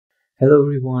Hello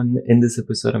everyone, in this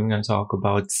episode I'm going to talk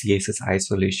about CSS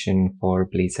isolation for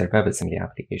Blazor WebAssembly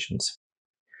applications.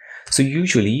 So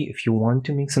usually if you want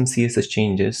to make some CSS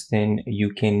changes, then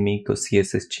you can make those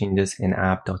CSS changes in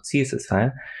app.css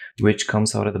file, which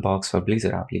comes out of the box for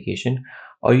Blazor application,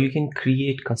 or you can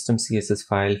create custom CSS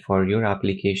file for your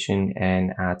application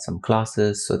and add some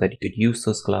classes so that you could use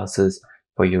those classes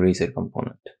for your Razor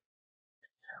component.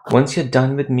 Once you're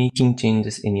done with making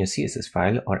changes in your CSS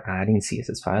file or adding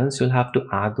CSS files, you'll have to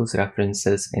add those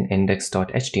references in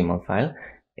index.html file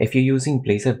if you're using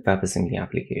Blazor WebAssembly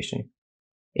application.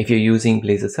 If you're using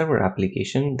Blazor server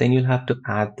application, then you'll have to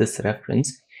add this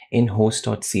reference in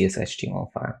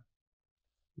host.cshtml file.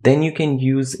 Then you can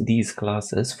use these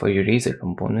classes for your Razor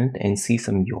component and see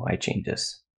some UI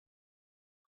changes.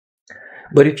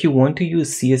 But if you want to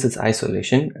use CSS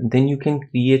isolation, then you can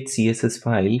create CSS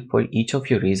file for each of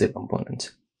your Razor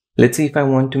components. Let's say if I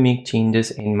want to make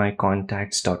changes in my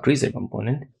contacts.razor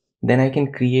component, then I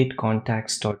can create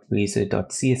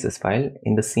contacts.razor.css file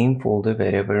in the same folder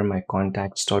wherever my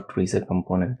contacts.razor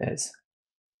component is.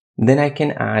 Then I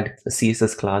can add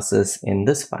CSS classes in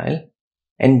this file.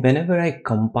 And whenever I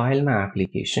compile my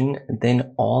application,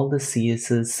 then all the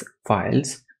CSS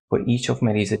files for each of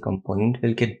my Razor component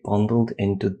will get bundled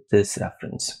into this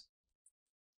reference.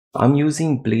 I'm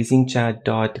using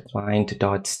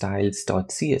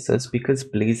blazingchat.client.styles.css because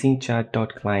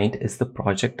blazingchat.client is the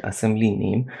project assembly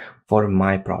name for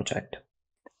my project.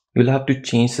 You'll have to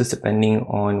change this depending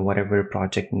on whatever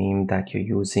project name that you're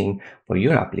using for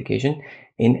your application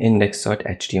in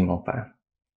index.html file.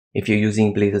 If you're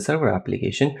using Blazor server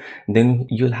application, then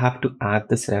you'll have to add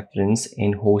this reference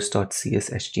in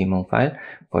host.cshtml file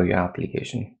for your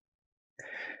application.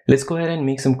 Let's go ahead and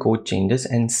make some code changes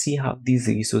and see how these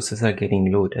resources are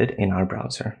getting loaded in our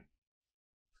browser.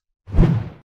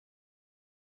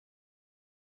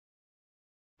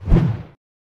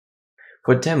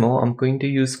 For demo, I'm going to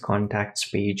use contacts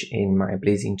page in my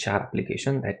Blazing Chat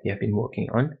application that we have been working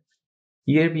on.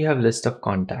 Here we have a list of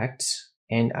contacts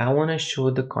and I want to show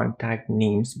the contact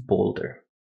names bolder.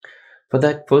 For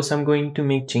that, first I'm going to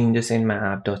make changes in my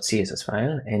app.css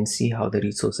file and see how the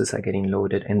resources are getting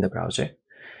loaded in the browser.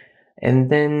 And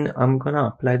then I'm gonna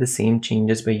apply the same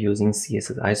changes by using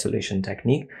CSS isolation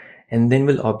technique, and then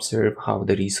we'll observe how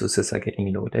the resources are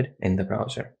getting loaded in the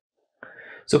browser.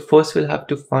 So first we'll have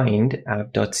to find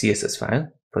app.css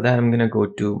file. For that, I'm gonna go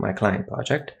to my client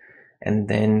project and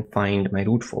then find my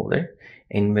root folder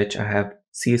in which I have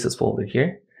CSS folder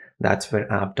here. That's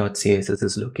where app.css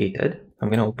is located. I'm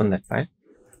gonna open that file.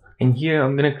 And here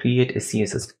I'm gonna create a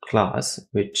CSS class,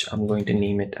 which I'm going to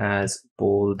name it as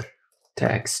bold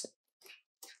text.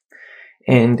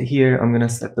 And here I'm going to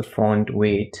set the font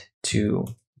weight to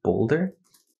bolder.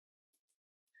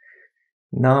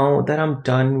 Now that I'm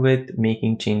done with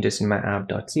making changes in my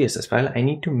app.css file, I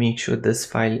need to make sure this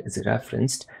file is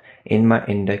referenced in my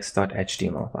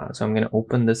index.html file. So I'm going to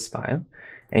open this file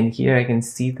and here I can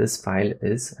see this file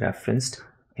is referenced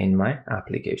in my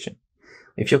application.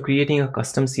 If you're creating a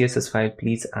custom CSS file,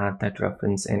 please add that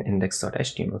reference in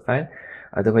index.html file.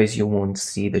 Otherwise, you won't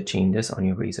see the changes on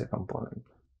your Razor component.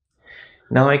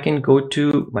 Now I can go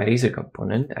to my Razor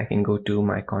component. I can go to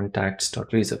my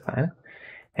contacts.razor file.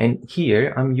 And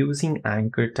here I'm using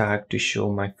anchor tag to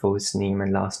show my first name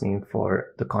and last name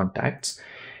for the contacts.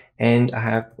 And I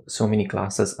have so many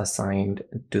classes assigned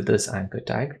to this anchor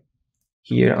tag.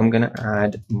 Here I'm going to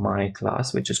add my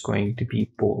class, which is going to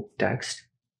be bold text.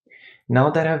 Now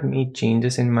that I've made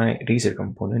changes in my Razor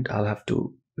component, I'll have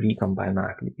to recompile my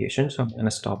application. So I'm going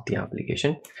to stop the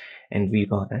application and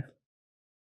rerun it.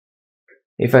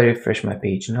 If I refresh my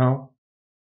page now,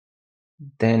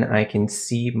 then I can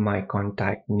see my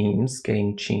contact names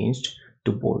getting changed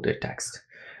to bolder text.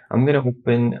 I'm going to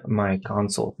open my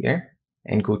console here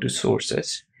and go to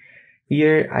sources.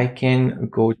 Here I can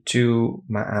go to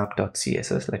my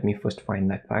app.css. Let me first find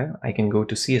that file. I can go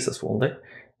to CSS folder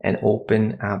and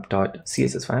open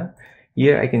app.css file.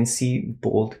 Here I can see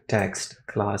bold text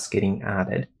class getting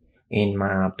added in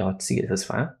my app.css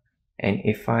file. And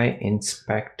if I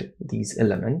inspect these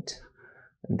elements,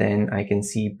 then I can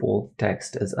see bold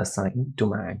text is assigned to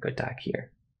my anchor tag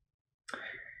here.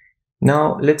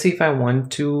 Now, let's say if I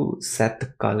want to set the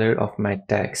color of my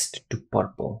text to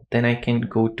purple, then I can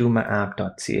go to my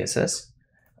app.css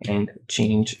and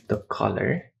change the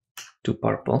color to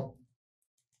purple.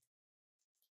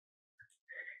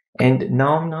 And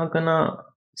now I'm not gonna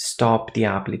stop the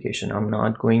application. I'm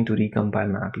not going to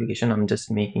recompile my application. I'm just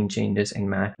making changes in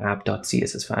my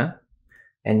app.css file.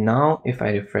 And now if I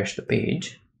refresh the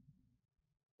page,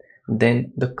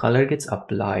 then the color gets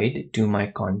applied to my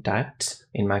contacts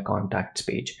in my contacts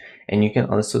page. And you can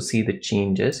also see the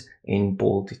changes in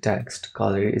bold text.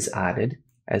 Color is added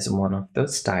as one of the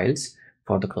styles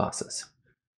for the classes.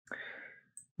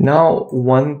 Now,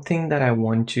 one thing that I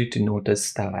want you to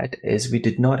notice that is we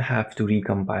did not have to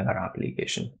recompile our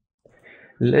application.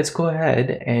 Let's go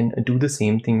ahead and do the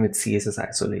same thing with CSS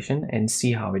isolation and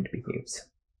see how it behaves.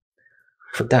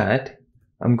 For that,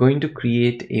 I'm going to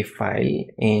create a file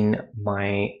in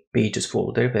my pages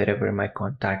folder, wherever my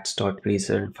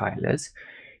contacts.blazor file is.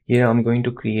 Here, I'm going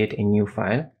to create a new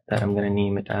file that I'm going to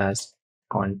name it as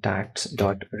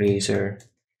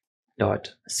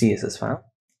contacts.blazor.css file.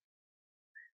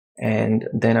 And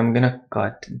then I'm going to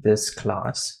cut this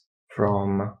class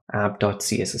from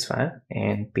app.css file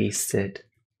and paste it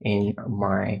in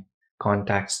my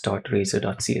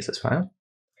contacts.razor.css file.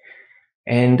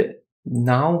 And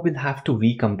now we'll have to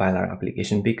recompile our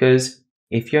application, because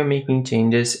if you're making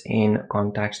changes in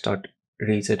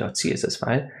contacts.razor.css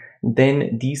file,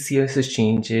 then these CSS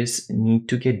changes need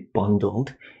to get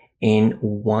bundled in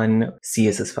one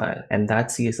CSS file, and that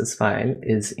CSS file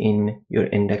is in your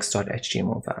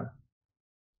index.html file.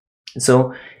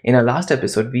 So in our last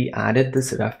episode, we added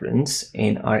this reference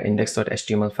in our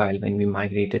index.html file when we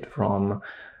migrated from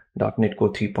 .NET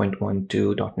Core 3.1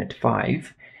 to .NET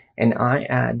 5. And I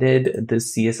added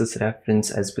this CSS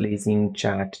reference as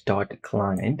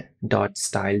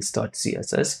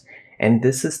blazingchat.client.styles.css. And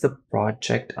this is the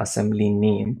project assembly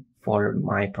name for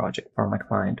my project, for my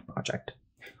client project.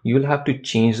 You will have to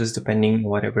change this depending on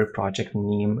whatever project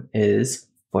name is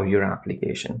for your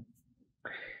application.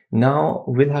 Now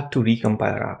we'll have to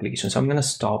recompile our application. So I'm going to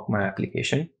stop my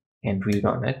application and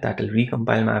rerun it. That will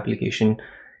recompile my application,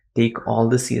 take all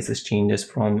the CSS changes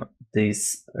from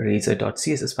this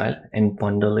razor.css file and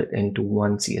bundle it into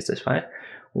one CSS file,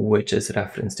 which is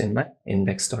referenced in my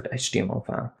index.html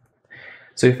file.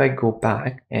 So if I go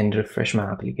back and refresh my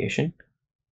application,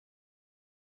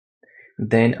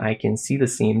 then I can see the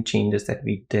same changes that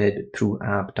we did through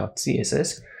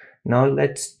app.css. Now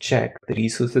let's check the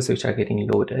resources which are getting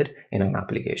loaded in an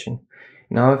application.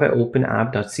 Now if I open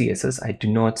app.css, I do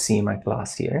not see my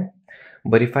class here.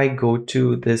 But if I go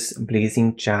to this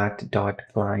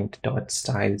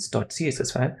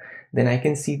blazingchat.client.styles.css file, then I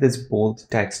can see this bold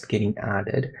text getting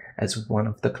added as one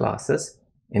of the classes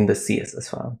in the CSS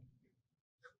file.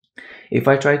 If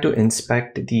I try to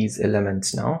inspect these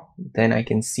elements now, then I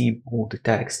can see bold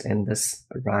text and this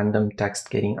random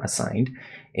text getting assigned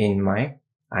in my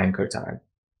anchor tag.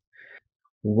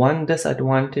 One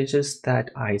disadvantage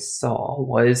that I saw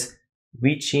was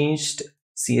we changed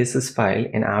CSS file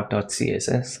in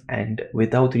app.css, and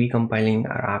without recompiling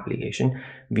our application,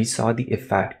 we saw the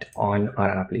effect on our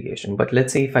application. But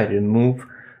let's say if I remove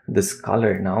this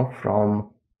color now from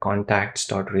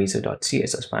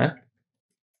contacts.razor.css file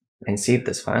and save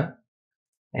this file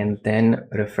and then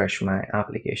refresh my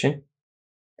application,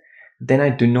 then I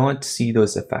do not see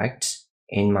those effects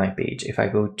in my page. If I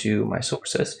go to my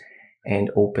sources and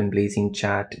open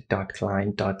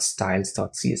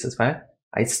blazingchat.client.styles.css file,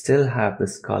 I still have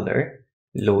this color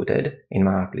loaded in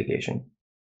my application.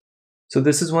 So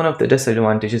this is one of the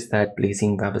disadvantages that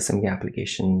Blazing WebAssembly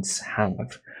applications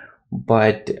have.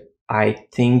 But I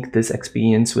think this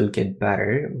experience will get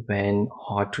better when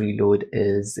hot reload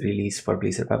is released for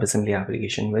Blazor WebAssembly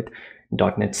application with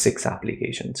 .NET 6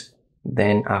 applications.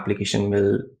 Then application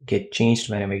will get changed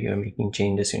whenever you're making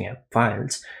changes in your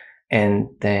files,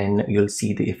 and then you'll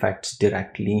see the effects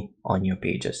directly on your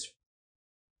pages.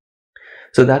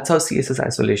 So that's how CSS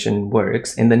isolation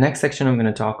works. In the next section, I'm going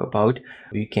to talk about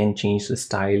you can change the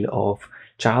style of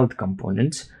child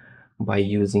components by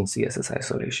using CSS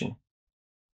isolation.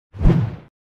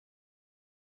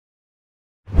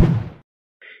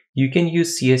 You can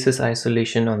use CSS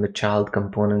isolation on the child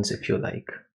components if you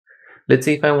like. Let's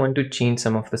say if I want to change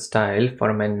some of the style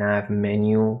for my nav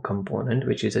menu component,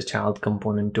 which is a child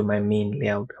component, to my main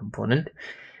layout component,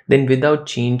 then without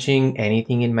changing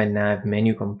anything in my nav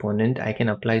menu component, I can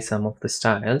apply some of the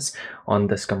styles on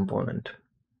this component.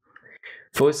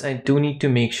 First, I do need to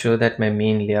make sure that my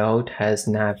main layout has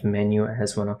nav menu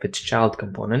as one of its child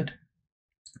component.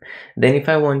 Then if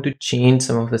I want to change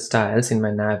some of the styles in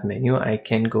my nav menu, I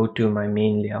can go to my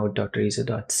main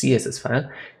layout.razor.css file,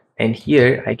 and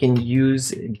here I can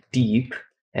use deep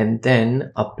and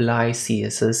then apply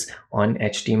CSS on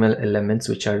HTML elements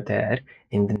which are there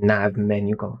in the nav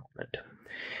menu component.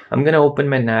 I'm going to open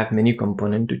my nav menu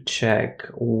component to check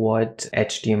what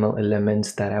HTML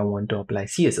elements that I want to apply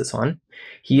CSS on.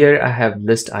 Here I have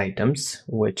list items,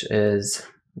 which is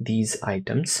these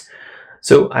items.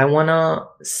 So I want to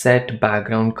set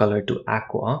background color to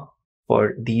aqua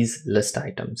for these list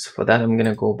items. For that, I'm going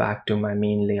to go back to my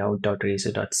main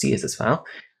layout.razor.css file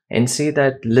and say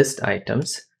that list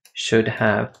items should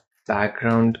have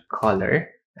background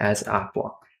color as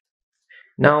aqua.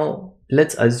 Now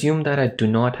let's assume that I do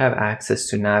not have access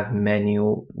to nav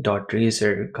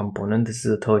menu.razor component. This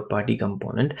is a third-party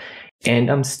component, and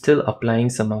I'm still applying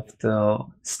some of the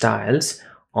styles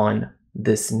on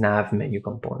this nav menu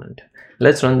component.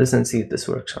 Let's run this and see if this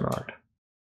works or not.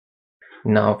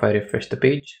 Now if I refresh the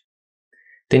page,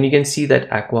 then you can see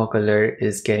that aqua color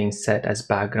is getting set as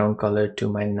background color to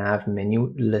my nav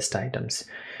menu list items.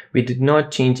 We did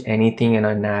not change anything in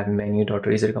our nav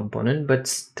menu.razor component, but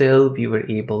still we were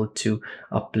able to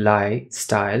apply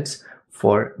styles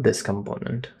for this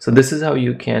component. So this is how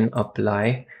you can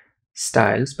apply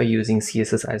styles by using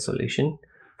CSS isolation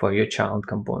for your child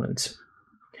components.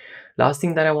 Last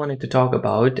thing that I wanted to talk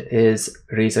about is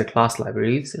Razor class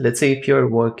libraries. Let's say if you're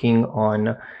working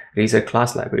on Razor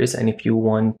class libraries and if you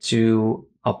want to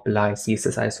apply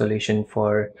CSS isolation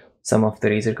for some of the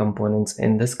Razor components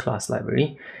in this class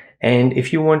library, and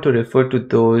if you want to refer to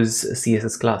those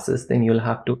CSS classes, then you'll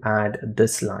have to add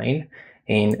this line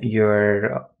in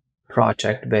your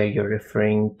project where you're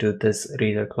referring to this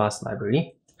Razor class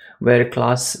library, where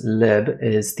class lib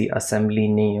is the assembly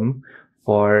name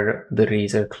for the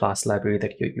Razor class library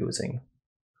that you're using.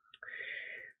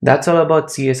 That's all about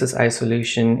CSS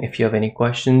isolation. If you have any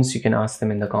questions, you can ask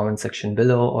them in the comment section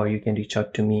below, or you can reach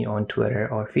out to me on Twitter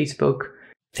or Facebook.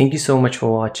 Thank you so much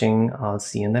for watching. I'll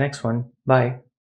see you in the next one. Bye.